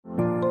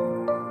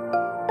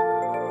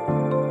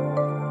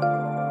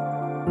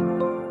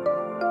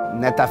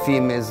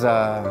Netafim is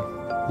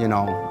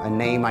a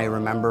name I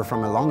remember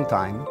from a long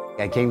time.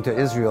 I came to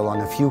Israel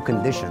on a few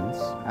conditions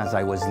as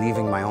I was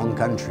leaving my own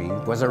country.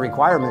 It was a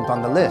requirement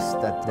on the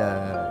list that the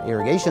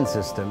irrigation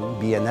system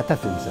be a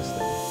Netafim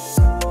system.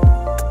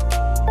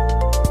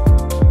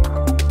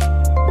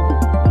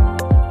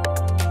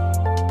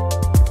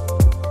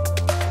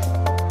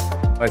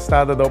 I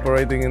started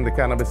operating in the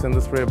cannabis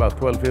industry about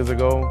 12 years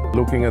ago.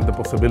 Looking at the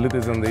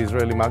possibilities in the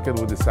Israeli market,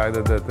 we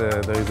decided that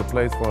there is a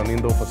place for an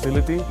indoor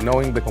facility.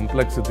 Knowing the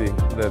complexity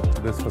that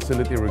this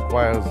facility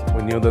requires,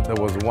 we knew that there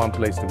was one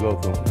place to go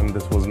to, and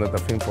this was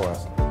Netafim for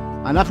us.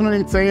 אנחנו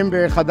נמצאים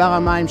בחדר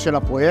המים של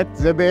הפרויקט.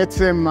 זה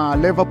בעצם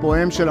הלב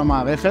הפועם של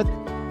המערכת.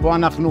 פה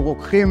אנחנו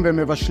רוקחים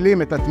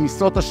ומבשלים את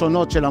התמיסות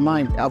השונות של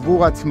המים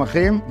עבור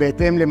הצמחים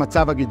בהתאם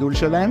למצב הגידול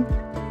שלהם.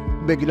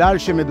 בגלל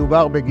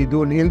שמדובר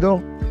בגידול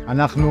אינדור,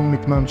 אנחנו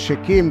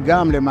מתממשקים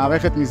גם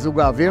למערכת מיזוג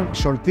האוויר,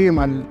 שולטים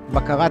על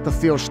בקרת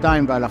ה-CO2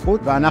 והלחות,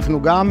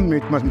 ואנחנו גם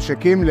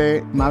מתממשקים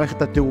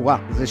למערכת התאורה.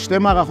 זה שתי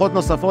מערכות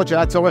נוספות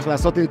שהיה צורך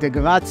לעשות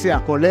אינטגרציה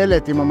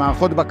כוללת עם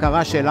המערכות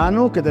בקרה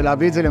שלנו, כדי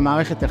להביא את זה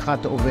למערכת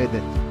אחת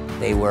עובדת.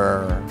 They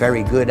were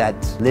very good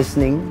at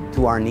listening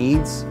to our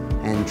needs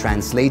and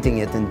translating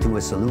it into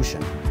a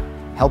solution.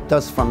 Helped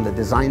us from the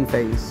design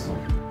phase,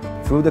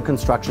 through the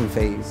construction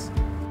phase,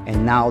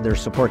 and now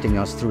they're supporting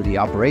us through the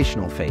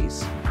operational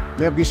phase.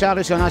 בפגישה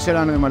הראשונה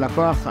שלנו עם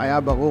הלקוח היה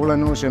ברור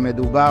לנו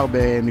שמדובר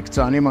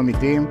במקצוענים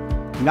אמיתיים.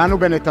 לנו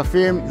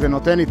בנטפים זה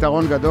נותן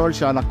יתרון גדול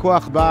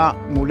שהלקוח בא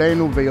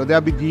מולנו ויודע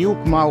בדיוק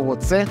מה הוא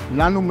רוצה.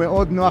 לנו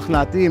מאוד נוח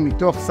להתאים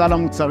מתוך סל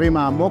המוצרים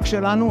העמוק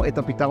שלנו את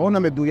הפתרון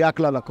המדויק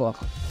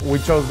ללקוח. We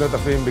chose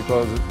Netafim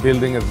because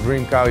building a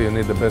dream car you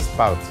need the best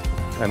parts.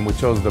 And we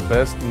chose the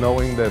best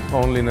knowing that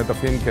only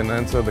Netafim can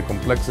answer the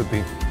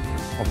complexity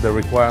of the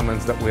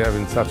requirements that we have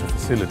in such a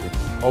facility.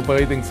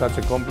 Operating such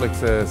a complex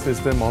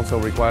system also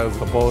requires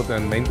support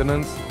and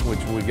maintenance,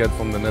 which we get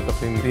from the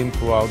Netafim team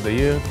throughout the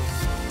year.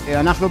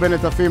 אנחנו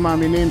בנטפים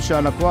מאמינים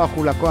שהלקוח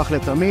הוא לקוח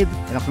לתמיד.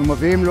 אנחנו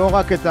מביאים לא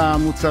רק את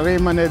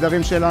המוצרים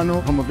הנהדרים שלנו,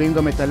 אנחנו מביאים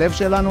גם את הלב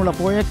שלנו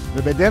לפרויקט,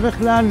 ובדרך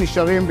כלל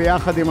נשארים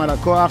ביחד עם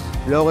הלקוח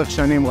לאורך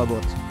שנים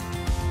רבות.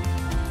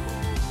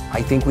 I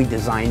think we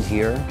designed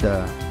here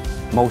the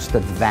most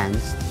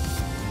advanced,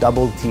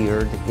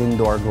 double-tiered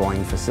indoor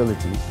growing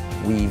facility.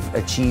 We've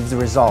achieved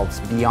results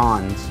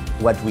beyond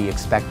what we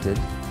expected,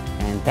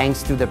 and thanks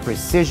to the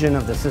precision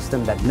of the system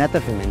that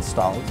Netafim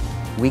installed,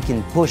 we can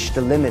push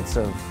the limits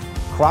of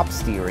crop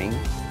steering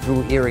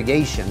through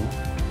irrigation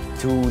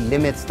to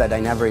limits that I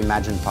never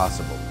imagined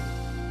possible.